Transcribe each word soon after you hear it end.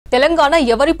తెలంగాణ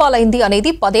ఎవరి పాలైంది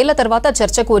అనేది 10 ఏళ్ల తర్వాత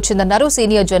చర్చకు వచ్చిందన్నారు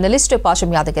సీనియర్ జర్నలిస్ట్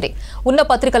పాషం యాదగిరి. ఉన్న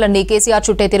పత్రికలన్నీ కేసీఆర్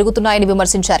చుట్టే తిరుగుతున్నాయని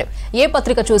విమర్శించారు. ఏ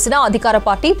పత్రిక చూసినా అధికార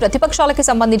పార్టీ ప్రతిపక్షాలకి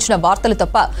సంబంధించిన వార్తలు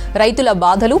తప్ప రైతుల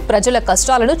బాధలు, ప్రజల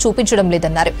కష్టాలను చూపించడం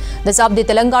లేదన్నారు. దశాబ్ది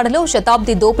తెలంగాణలో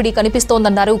శతాబ్ది దోపిడీ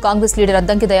కనిపిస్తోందన్నారు కాంగ్రెస్ లీడర్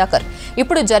అద్దంకి దయాకర్.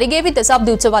 ఇప్పుడు జరిగేవి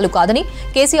దశాబ్ది ఉత్సవాలు కాదని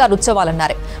కేసీఆర్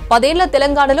ఉత్సవాలన్నారు. 10 ఏళ్ల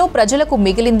తెలంగాణలో ప్రజలకు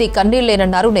మిగిలింది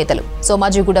కన్నీళ్లేనన్నారు నేతలు.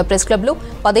 సోమాజిగూడ ప్రెస్ క్లబ్ లో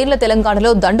 10 ఏళ్ల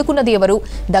తెలంగాణలో దండుకున్నది ఎవరు,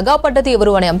 దగాపడ్డది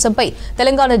ఎవరు అనే అంశంపై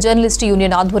తెలంగాణ జర్నలిస్ట్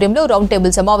యూనియన్ ఆధ్వర్యంలో రౌండ్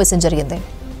టేబుల్ సమావేశం జరిగింది.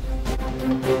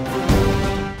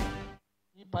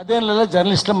 ఈ 10 ఏళ్లలో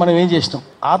జర్నలిస్టులు మనం ఏం చేసినాం?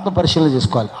 ఆత్మ పరిశీలన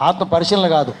చేసుకోవాలి. ఆత్మ పరిశీలన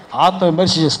కాదు, ఆత్మ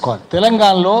విమర్శ చేసుకోవాలి.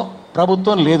 తెలంగాణలో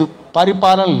ప్రభుత్వం లేదు,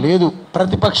 పరిపాలన లేదు,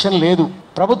 ప్రతిపక్షం లేదు.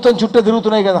 ప్రభుత్వం చుట్టూ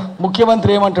తిరుగుతున్నాయి కదా.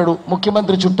 ముఖ్యమంత్రి ఏమంటాడు?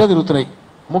 ముఖ్యమంత్రి చుట్టూ తిరుగుతున్నాయి.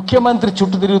 ముఖ్యమంత్రి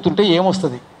చుట్టూ తిరుగుతుంటే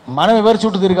ఏమొస్తుంది? మనం ఎవరి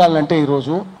చుట్టూ తిరగాలంటే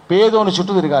ఈరోజు పేదోని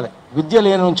చుట్టూ తిరగాలి, విద్య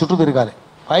లేని చుట్టూ తిరగాలి,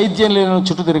 వైద్యం లేని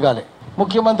చుట్టూ తిరగాలి.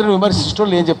 ముఖ్యమంత్రిని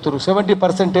విమర్శించడం ఏం చెప్తారు?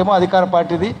 70% ఏమో అధికార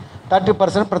పార్టీది,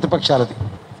 30% ప్రతిపక్షాలది.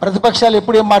 ప్రతిపక్షాలు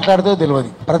ఎప్పుడు ఏం మాట్లాడుతుందో తెలియదు.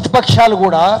 ప్రతిపక్షాలు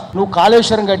కూడా నువ్వు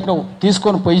కాళేశ్వరం కట్టినవు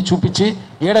తీసుకొని పోయి చూపించి,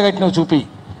 ఏడగట్టినవు చూపి,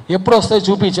 ఎప్పుడు వస్తాయి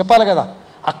చూపి చెప్పాలి కదా.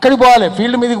 అక్కడికి పోవాలి,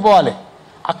 ఫీల్డ్ మీదకి పోవాలి.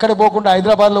 అక్కడ పోకుండా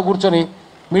హైదరాబాద్లో కూర్చొని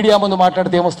మీడియా ముందు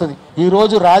మాట్లాడితే ఏమొస్తుంది?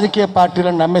 ఈరోజు రాజకీయ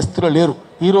పార్టీలను నమ్మే స్థితిలో లేరు.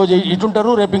 ఈరోజు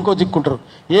ఇటుంటారు, రేపు ఇంకో దిక్కుంటారు.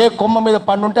 ఏ కొమ్మ మీద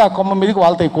పండుంటే ఆ కొమ్మ మీదకి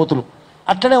వాళ్తాయి కోతులు.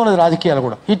 అట్లనే ఉన్నది రాజకీయాలు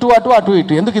కూడా. ఇటు అటు అటు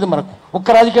ఇటు. ఎందుకు ఇది మనకు?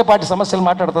 ఒక్క రాజకీయ పార్టీ సమస్యలు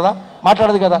మాట్లాడుతుందా?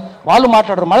 మాట్లాడదు కదా. వాళ్ళు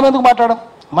మాట్లాడరు, మనం ఎందుకు మాట్లాడడం?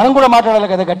 మనం కూడా మాట్లాడాలి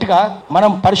కదా గట్టిగా.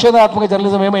 మనం పరిశోధనాత్మక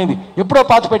జర్నలిజం ఏమైంది? ఎప్పుడో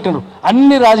పాత పెట్టినారు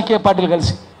అన్ని రాజకీయ పార్టీలు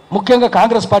కలిసి, ముఖ్యంగా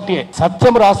కాంగ్రెస్ పార్టీయే.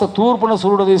 సత్యం రాస్తే తూర్పున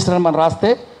సూర్యుడు తీస్తారని మనం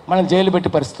రాస్తే మనం జైలు పెట్టి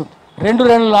పరిస్థితి,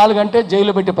 2-4 గంటే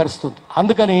జైలు పెట్టి పరిస్థితి.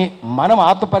 అందుకని మనం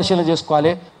ఆత్మ పరిశీలన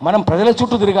చేసుకోవాలి. మనం ప్రజల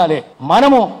చుట్టూ తిరగాలి.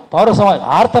 మనము పౌర సమాజం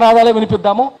ఆర్తనాదాలే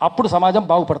వినిపిద్దాము. అప్పుడు సమాజం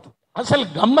బాగుపడుతుంది. అసలు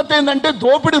గమ్మత్ ఏంటంటే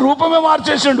దోపిడి రూపమే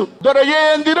మార్చేసిండు.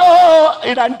 దొరయేందిరో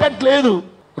ఇది అంటట్లేదు,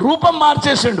 రూపం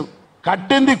మార్చేసిండు.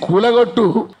 కట్టింది కూలగొట్టు,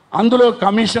 అందులో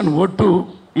కమిషన్ ఒట్టు,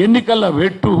 ఎన్నికల్లో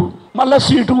పెట్టు, మళ్ళా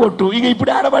సీటు కొట్టు. ఇక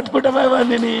ఇప్పుడు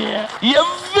ఆడబట్టుకుంటామని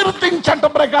ఎవ్రీథింగ్ చట్ట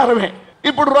ప్రకారమే.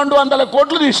 ఇప్పుడు 200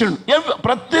 కోట్లు తీసిండు.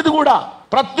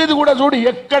 ప్రతిది కూడా చూడు,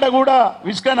 ఎక్కడ కూడా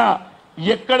విసుకన,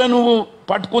 ఎక్కడ నువ్వు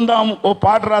పట్టుకుందాం ఓ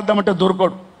పాట రాద్దామంటే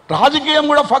దొరకడు. రాజకీయం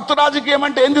కూడా ఫక్తు రాజకీయం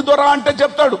అంటే ఏంది దొర అంటే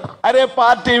చెప్తాడు. అరే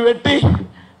పార్టీ పెట్టి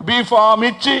బీఫామ్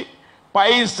ఇచ్చి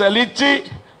పైసలు ఇచ్చి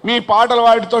మీ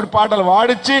వాటితో పాటలు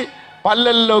వాడిచ్చి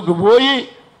పల్లెల్లోకి పోయి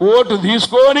ఓటు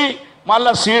తీసుకొని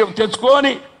మళ్ళా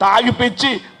తెచ్చుకొని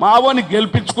తాగిపిచ్చి మావోని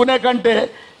గెలిపించుకునే కంటే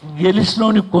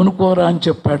గెలిచినోని కొనుక్కోరా అని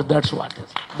చెప్పాడు.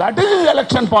 That is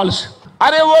election policy.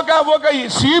 అరే ఒక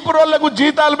సీపు రోళ్లకు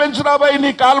జీతాలు పెంచురాబాయి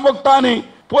నీ కాలుమొక్తా అని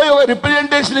పోయి ఒక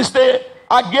రిప్రజెంటేషన్ ఇస్తే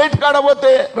ఆ గేట్ కాడ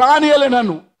పోతే రానియలే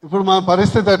నన్ను. ఇప్పుడు మా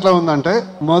పరిస్థితి ఎట్లా ఉందంటే,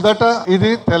 మొదట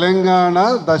ఇది తెలంగాణ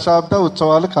దశాబ్ద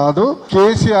ఉత్సవాలు కాదు,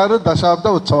 కేసీఆర్ దశాబ్ద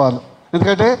ఉత్సవాలు.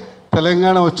 ఎందుకంటే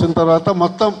తెలంగాణ వచ్చిన తర్వాత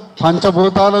మొత్తం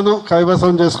పంచభూతాలను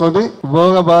కైవసం చేసుకొని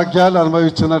భోగ భాగ్యాలు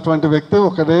అనుభవించినటువంటి వ్యక్తి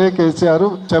ఒకటే కేసీఆర్.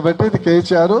 కాబట్టి ఇది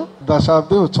కేసీఆర్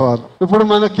దశాబ్ది ఉత్సవాలు. ఇప్పుడు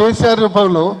మన కేసీఆర్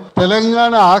రూపంలో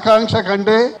తెలంగాణ ఆకాంక్ష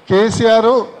కంటే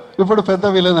కేసీఆర్ ఇప్పుడు పెద్ద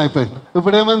విలన్ అయిపోయింది.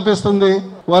 ఇప్పుడు ఏమనిపిస్తుంది?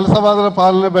 వలసవాదుల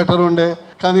పాలన బెటర్ ఉండే,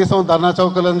 కనీసం ధర్నా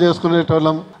చౌకలను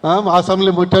చేసుకునేటోళ్ళం,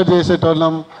 అసెంబ్లీ ముట్టడి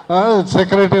చేసేటోళ్ళం,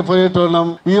 సెక్రటరీ పోయేటోళ్ళం.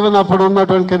 ఈవెన్ అప్పుడు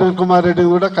ఉన్నటువంటి కిరణ్ కుమార్ రెడ్డిని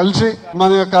కూడా కలిసి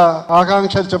మన యొక్క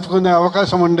ఆకాంక్షలు చెప్పుకునే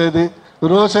అవకాశం ఉండేది.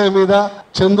 రోషే మీద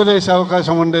చందులేసే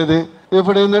అవకాశం ఉండేది.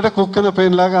 ఇప్పుడు ఏంటంటే కుక్కిన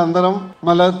పెయిన్ లాగా అందరం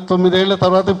మళ్ళీ 9 ఏళ్ల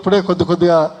తర్వాత ఇప్పుడే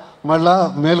కొద్దిగా మళ్ళా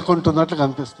మేల్కొంటున్నట్లు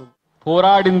కనిపిస్తుంది.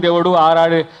 పోరాడిన దేవుడు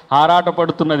ఆరాట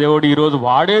పడుతున్న దేవుడు ఈరోజు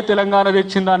వాడే తెలంగాణ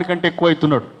తెచ్చిన దానికంటే ఎక్కువ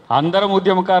అవుతున్నాడు. అందరం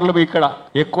ఉద్యమకారులు ఇక్కడ,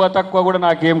 ఎక్కువ తక్కువ కూడా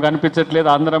నాకేం కనిపించట్లేదు.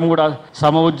 అందరం కూడా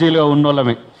సమఉజ్జీలుగా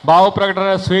ఉన్నోళ్ళమే. భావ ప్రకటన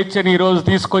స్వేచ్ఛని ఈరోజు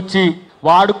తీసుకొచ్చి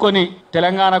వాడుకొని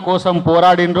తెలంగాణ కోసం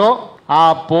పోరాడినరో ఆ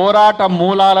పోరాట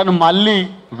మూలాలను మళ్ళీ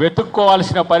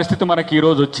వెతుక్కోవాల్సిన పరిస్థితి మనకి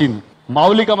ఈరోజు వచ్చింది.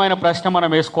 మౌలికమైన ప్రశ్న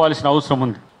మనం వేసుకోవాల్సిన అవసరం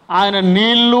ఉంది. ఆయన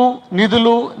నీళ్లు,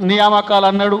 నిధులు, నియామకాలు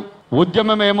అన్నాడు.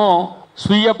 ఉద్యమమేమో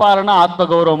స్వీయ పాలన,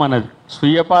 ఆత్మగౌరవం అన్నది.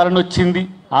 స్వీయ పాలన వచ్చింది,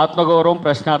 ఆత్మగౌరవం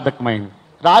ప్రశ్నార్థకమైంది.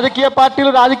 రాజకీయ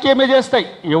పార్టీలు రాజకీయమే చేస్తాయి,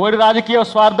 ఎవరి రాజకీయ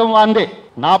స్వార్థం వాందే.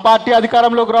 నా పార్టీ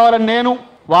అధికారంలోకి రావాలని నేను,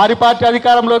 వారి పార్టీ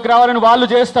అధికారంలోకి రావాలని వాళ్ళు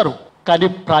చేస్తారు. కానీ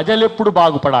ప్రజలు ఎప్పుడు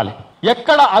బాగుపడాలి?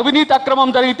 ఎక్కడ అవినీతి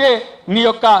అక్రమం జరిగితే నీ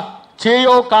యొక్క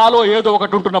చేయో కాలో ఏదో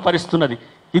ఒకటి ఉంటున్న పరిస్థితి ఉన్నది.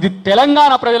 ఇది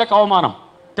తెలంగాణ ప్రజలకు అవమానం.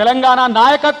 తెలంగాణ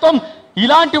నాయకత్వం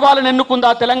ఇలాంటి వాళ్ళని ఎన్నుకుందా,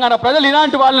 తెలంగాణ ప్రజలు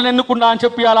ఇలాంటి వాళ్ళని ఎన్నుకుందా అని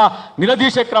చెప్పి అలా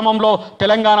నిలదీసే క్రమంలో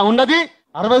తెలంగాణ ఉన్నది.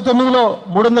 69లో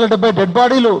 370 డెడ్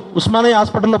బాడీలు ఉస్మానియా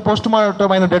హాస్పిటల్లో పోస్ట్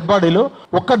మార్టం అయిన డెడ్ బాడీలు.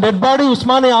 ఒక్క డెడ్ బాడీ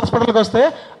ఉస్మానియా హాస్పిటల్కి వస్తే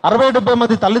 60-70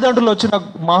 మంది తల్లిదండ్రులు వచ్చిన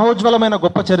మహోజ్వలమైన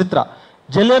గొప్ప చరిత్ర.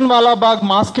 జలియన్ వాలాబాగ్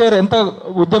మాస్కేర్ ఎంత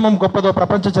ఉద్యమం గొప్పదో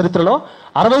ప్రపంచ చరిత్రలో,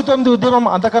 69 ఉద్యమం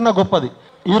అంతకన్నా గొప్పది.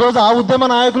 ఈ రోజు ఆ ఉద్యమ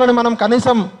నాయకులను మనం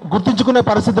కనీసం గుర్తించుకునే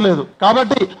పరిస్థితి లేదు.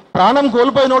 కాబట్టి ప్రాణం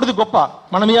కోల్పోయినోడిది గొప్ప,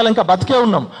 మనం ఇవాళ ఇంకా బతికే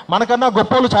ఉన్నాం. మనకన్నా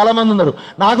గొప్పలు చాలా మంది ఉన్నారు.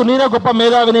 నాకు నేనే గొప్ప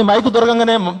మేధావిని, మైకు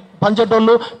దొరకంగానే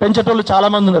పంచేటోళ్ళు పెంచేటోళ్ళు చాలా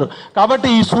మంది ఉన్నారు. కాబట్టి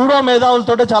ఈ సూడో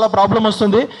మేధావులతోటే చాలా ప్రాబ్లం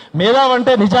వస్తుంది. మేధావి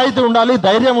అంటే నిజాయితీ ఉండాలి,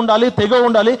 ధైర్యం ఉండాలి, తెగ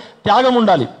ఉండాలి, త్యాగం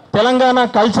ఉండాలి. తెలంగాణ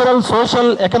కల్చరల్, సోషల్,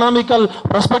 ఎకనామికల్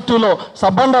పర్స్పెక్టివ్లో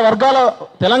సబ్బండ వర్గాల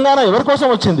తెలంగాణ ఎవరి కోసం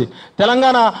వచ్చింది?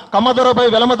 తెలంగాణ కమ్మదొరపై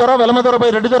వెలమదొర, వెలమదొరపై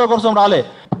రెడ్డిదొర కోసం రాలే.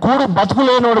 కూడు బతుకు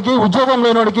లేనోడికి, ఉద్యోగం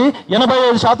లేనోడికి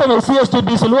 85% ఎస్సీ ఎస్టీ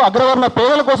బీసీలు అగ్రవర్ణ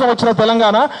పేదల కోసం వచ్చిన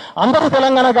తెలంగాణ. అందరి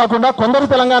తెలంగాణ కాకుండా కొందరి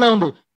తెలంగాణ ఉంది.